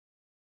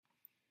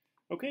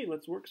Okay,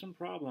 let's work some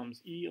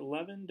problems.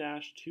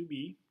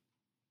 E11-2B.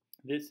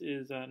 This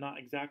is not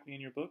exactly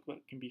in your book,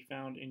 but can be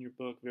found in your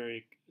book,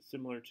 very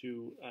similar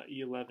to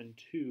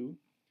E11-2.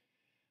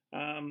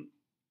 On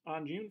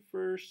June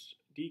 1st,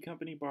 D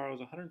Company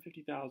borrows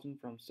 $150,000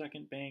 from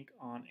Second Bank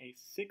on a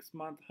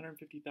 6-month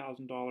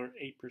 $150,000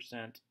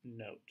 8%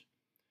 note.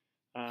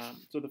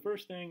 So the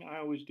first thing I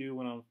always do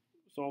when I'm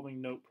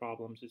solving note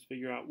problems is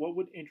figure out what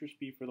would interest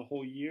be for the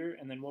whole year,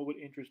 and then what would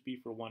interest be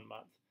for 1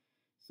 month.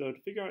 So to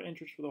figure out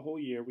interest for the whole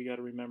year, we got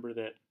to remember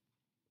that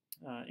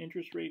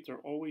interest rates are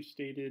always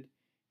stated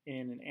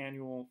in an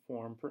annual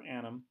form per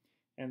annum.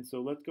 And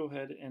so let's go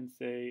ahead and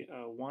say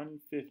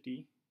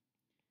 150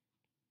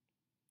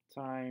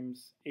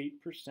 times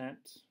 8%,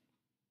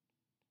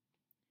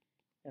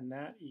 and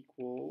that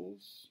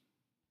equals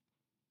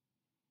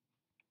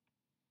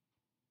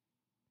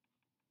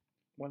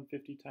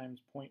 150 times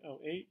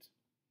 0.08,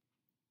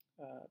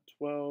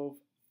 $12,000.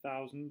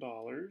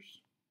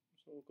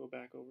 So we'll go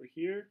back over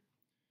here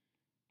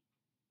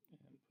and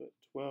put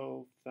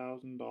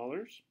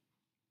 $12,000.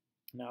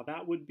 Now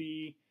that would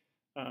be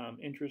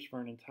interest for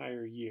an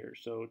entire year.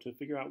 So to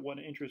figure out what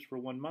interest for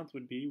 1 month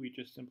would be, we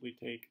just simply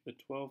take the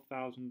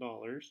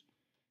 $12,000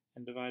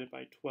 and divide it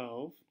by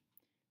 12,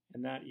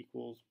 and that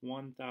equals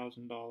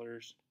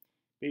 $1,000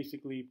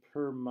 basically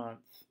per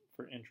month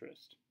for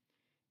interest.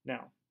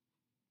 Now,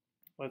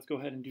 let's go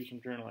ahead and do some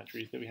journal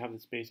entries that we have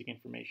this basic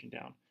information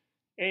down.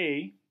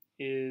 A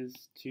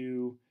is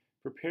to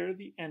prepare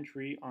the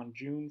entry on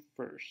June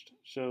 1st.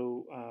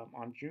 So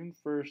on June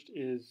 1st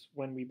is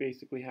when we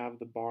basically have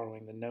the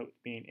borrowing, the note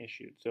being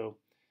issued. So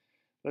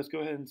let's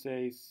go ahead and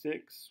say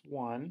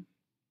 6/1.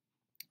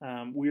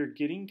 We are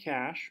getting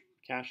cash.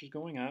 Cash is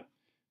going up.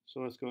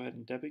 So let's go ahead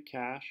and debit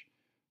cash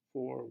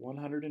for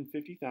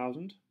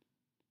 $150,000.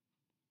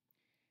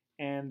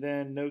 And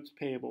then notes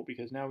payable,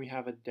 because now we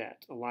have a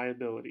debt, a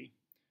liability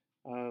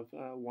of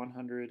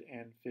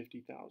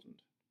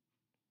 $150,000.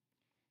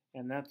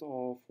 And that's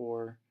all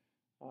for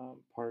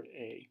Part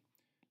A.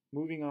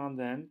 Moving on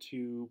then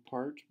to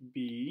Part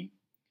B,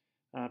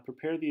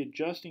 prepare the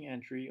adjusting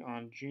entry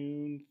on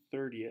June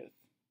 30th.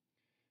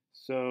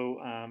 So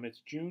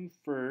it's June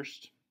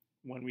 1st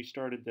when we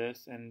started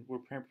this, and we're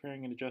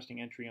preparing an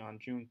adjusting entry on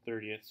June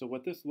 30th. So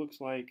what this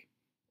looks like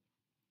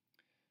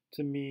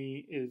to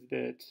me is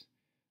that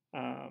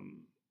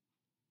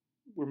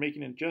we're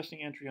making an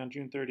adjusting entry on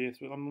June 30th.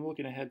 So I'm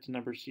looking ahead to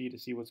number C to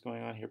see what's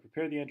going on here.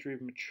 Prepare the entry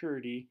of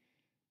maturity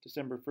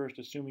December 1st,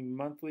 assuming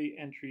monthly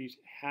entries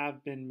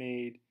have been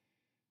made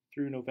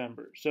through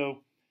November.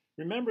 So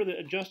remember that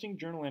adjusting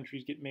journal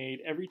entries get made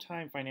every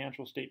time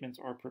financial statements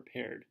are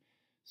prepared.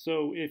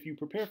 So if you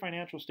prepare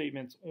financial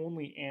statements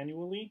only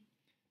annually,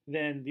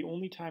 then the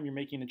only time you're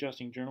making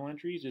adjusting journal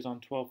entries is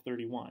on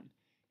 12/31.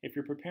 If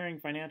you're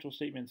preparing financial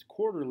statements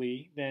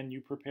quarterly, then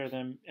you prepare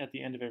them at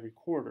the end of every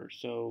quarter.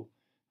 So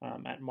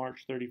at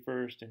March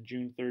 31st and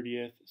June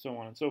 30th, so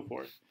on and so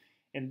forth.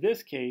 In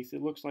this case,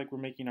 it looks like we're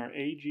making our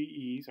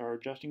AGEs, our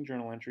adjusting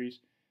journal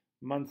entries,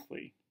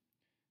 monthly.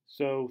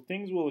 So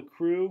things will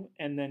accrue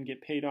and then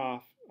get paid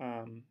off.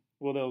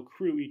 They'll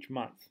accrue each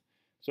month.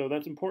 So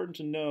that's important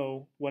to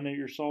know when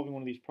you're solving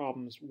one of these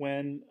problems,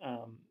 when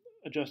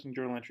adjusting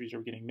journal entries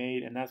are getting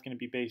made, and that's going to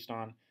be based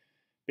on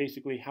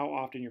basically how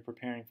often you're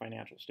preparing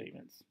financial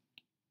statements.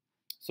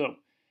 So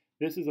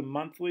this is a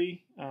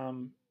monthly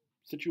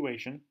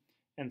situation,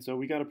 and so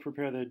we got to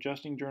prepare the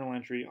adjusting journal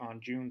entry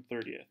on June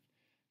 30th.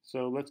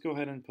 So let's go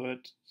ahead and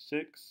put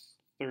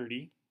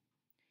 6/30,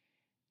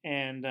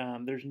 and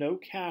there's no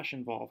cash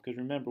involved, because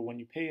remember, when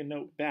you pay a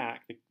note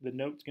back, the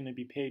note's going to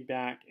be paid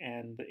back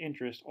and the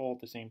interest all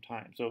at the same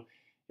time. So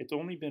it's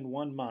only been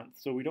 1 month,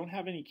 so we don't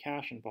have any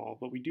cash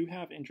involved, but we do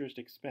have interest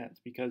expense,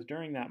 because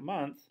during that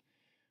month,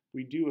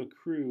 we do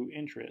accrue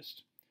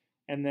interest.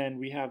 And then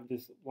we have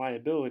this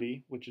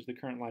liability, which is the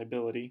current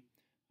liability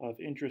of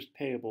interest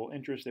payable,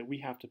 interest that we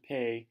have to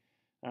pay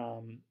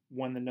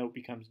when the note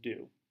becomes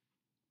due.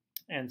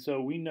 And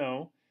so we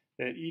know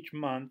that each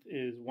month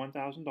is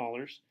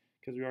 $1,000,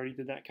 because we already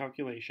did that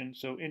calculation.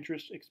 So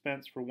interest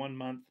expense for 1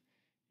 month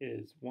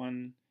is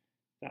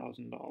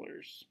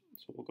 $1,000.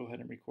 So we'll go ahead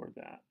and record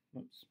that.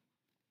 Oops.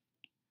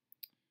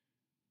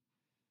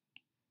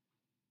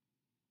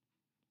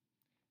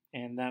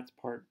 And that's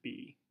Part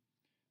B.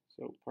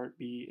 So Part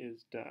B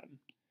is done.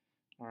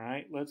 All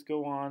right, let's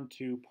go on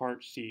to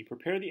Part C.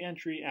 Prepare the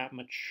entry at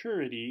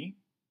maturity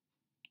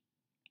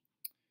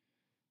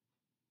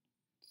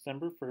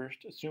December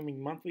 1st,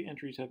 assuming monthly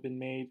entries have been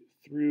made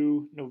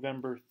through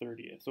November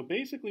 30th. So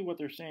basically what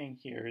they're saying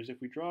here is if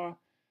we draw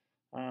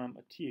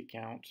a T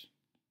account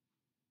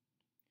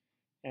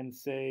and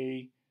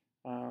say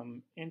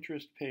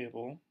interest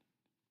payable,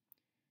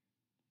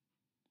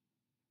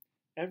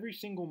 every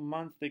single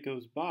month that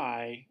goes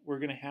by, we're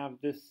going to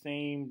have this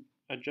same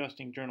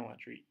adjusting journal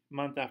entry,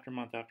 month after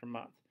month after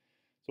month.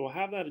 So we'll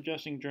have that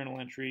adjusting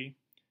journal entry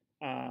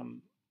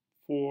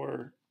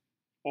for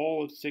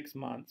all of 6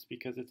 months,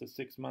 because it's a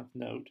 6-month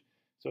note.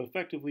 So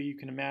effectively, you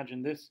can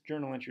imagine this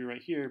journal entry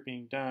right here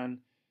being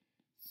done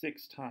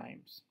 6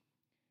 times.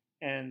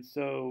 And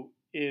so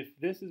if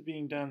this is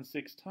being done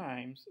 6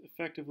 times,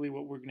 effectively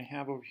what we're going to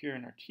have over here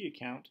in our T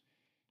account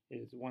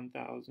is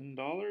 $1,000,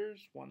 $1,000,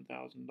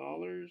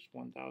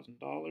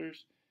 $1,000,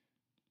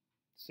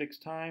 6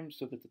 times,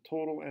 so that the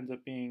total ends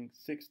up being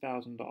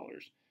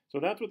 $6,000. So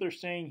that's what they're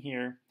saying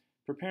here.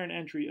 Prepare an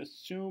entry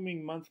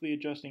assuming monthly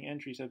adjusting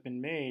entries have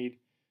been made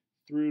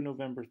through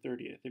November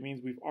 30th. It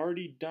means we've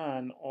already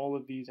done all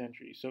of these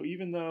entries. So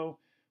even though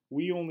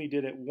we only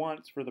did it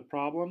once for the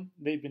problem,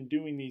 they've been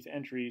doing these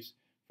entries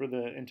for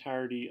the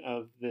entirety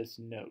of this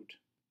note.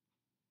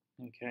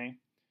 Okay,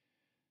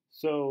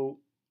 so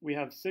we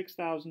have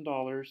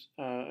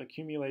 $6,000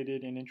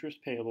 accumulated in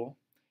interest payable,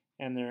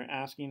 and they're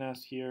asking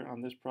us here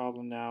on this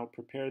problem now,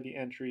 prepare the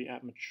entry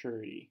at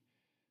maturity.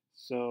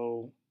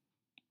 So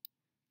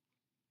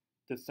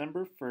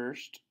December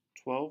 1st,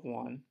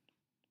 12/1,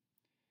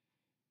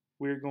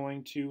 we're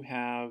going to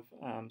have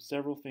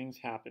several things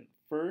happen.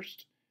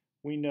 First,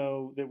 we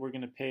know that we're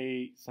going to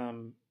pay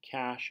some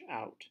cash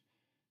out.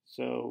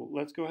 So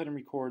let's go ahead and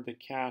record the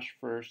cash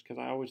first, because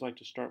I always like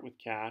to start with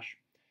cash.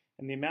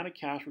 And the amount of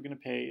cash we're going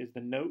to pay is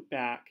the note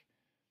back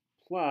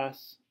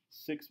plus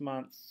 6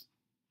 months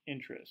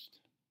interest.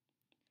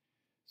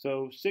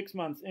 So 6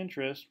 months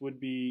interest would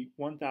be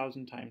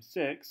 1,000 times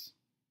 6.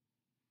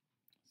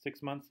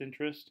 6 months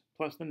interest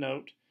plus the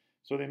note.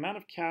 So the amount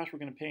of cash we're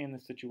going to pay in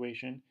this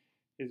situation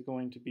is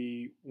going to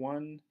be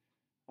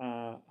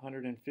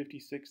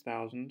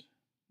 $156,000.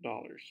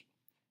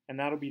 And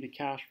that'll be the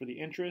cash for the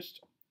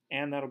interest,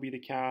 and that'll be the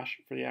cash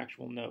for the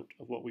actual note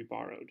of what we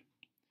borrowed.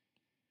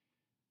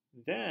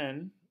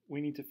 Then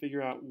we need to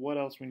figure out what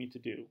else we need to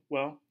do.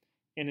 Well,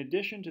 in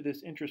addition to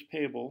this interest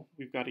payable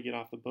we've got to get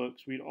off the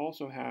books, we'd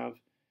also have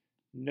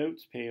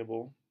notes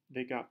payable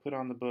that got put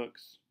on the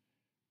books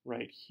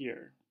right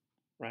here,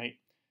 right?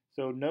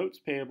 So notes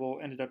payable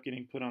ended up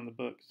getting put on the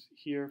books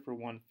here for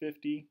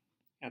 $150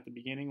 at the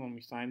beginning when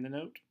we signed the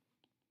note.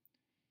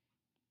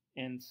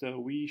 And so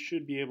we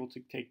should be able to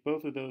take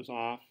both of those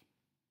off,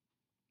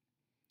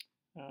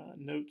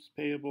 notes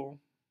payable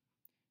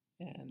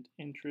and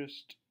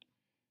interest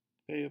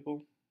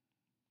payable.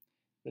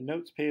 The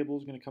notes payable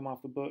is going to come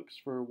off the books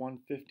for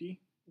 $150,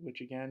 which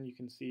again you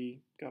can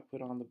see got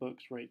put on the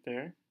books right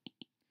there.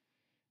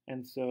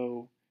 And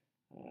so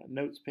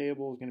notes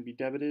payable is going to be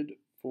debited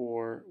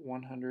for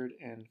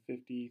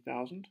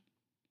 $150,000,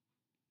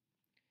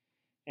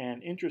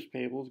 and interest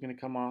payable is going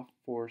to come off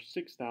for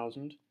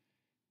 $6,000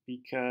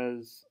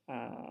 because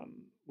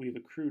we've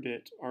accrued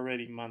it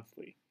already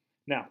monthly.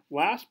 Now,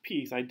 last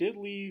piece, I did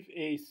leave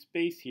a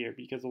space here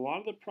because a lot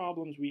of the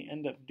problems we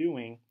end up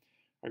doing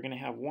are going to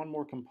have one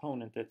more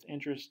component that's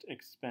interest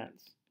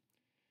expense.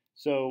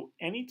 So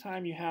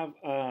anytime you have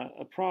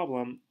a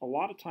problem, a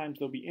lot of times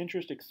there'll be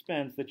interest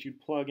expense that you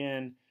plug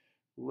in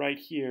right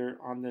here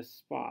on this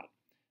spot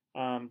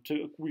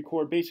to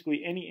record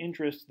basically any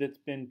interest that's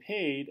been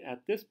paid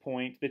at this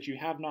point that you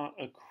have not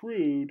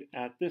accrued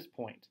at this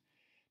point.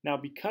 Now,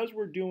 because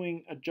we're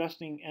doing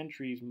adjusting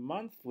entries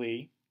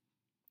monthly,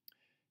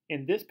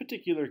 in this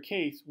particular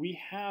case, we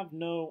have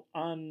no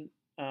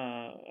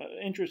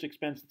interest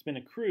expense that's been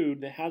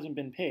accrued that hasn't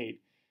been paid.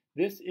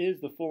 This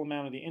is the full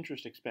amount of the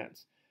interest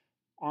expense.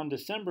 On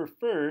December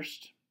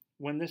 1st,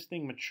 when this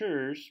thing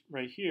matures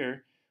right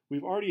here,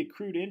 we've already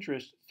accrued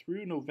interest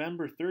through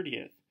November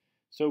 30th.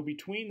 So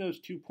between those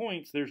 2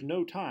 points, there's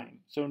no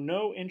time. So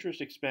no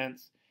interest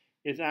expense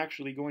is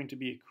actually going to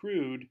be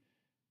accrued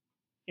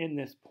in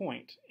this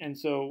point. And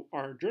so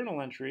our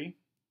journal entry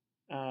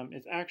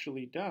is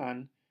actually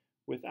done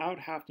without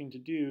having to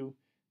do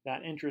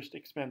that interest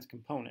expense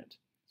component.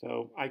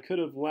 So I could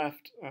have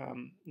left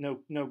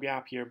no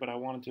gap here, but I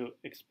wanted to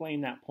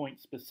explain that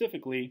point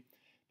specifically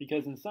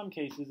because in some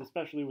cases,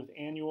 especially with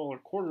annual or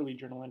quarterly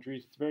journal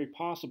entries, it's very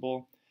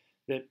possible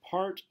that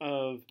part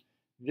of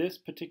this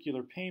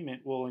particular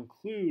payment will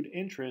include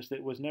interest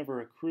that was never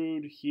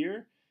accrued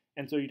here,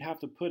 and so you'd have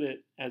to put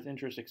it as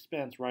interest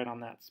expense right on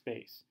that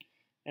space.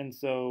 And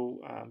so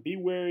be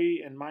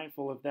wary and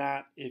mindful of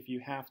that if you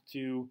have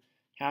to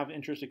have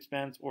interest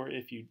expense or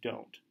if you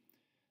don't.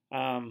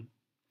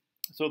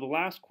 So the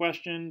last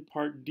question,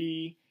 part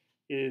D,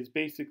 is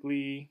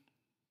basically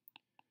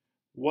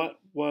what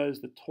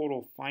was the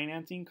total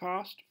financing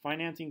cost?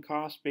 Financing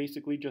cost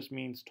basically just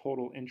means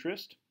total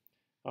interest.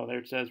 Oh, there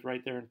it says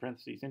right there in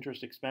parentheses,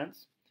 interest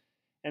expense.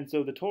 And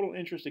so the total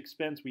interest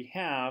expense we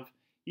have,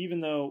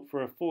 even though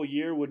for a full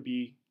year would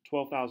be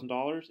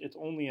 $12,000, it's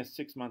only a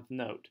 6-month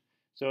note.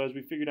 So as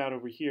we figured out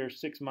over here,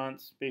 6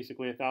 months,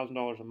 basically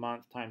 $1,000 a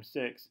month times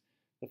 6,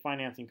 the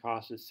financing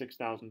cost is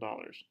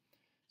 $6,000.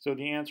 So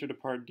the answer to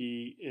part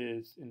D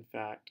is, in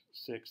fact,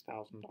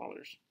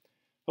 $6,000.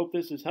 Hope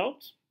this has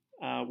helped.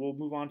 We'll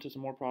move on to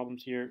some more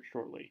problems here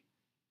shortly.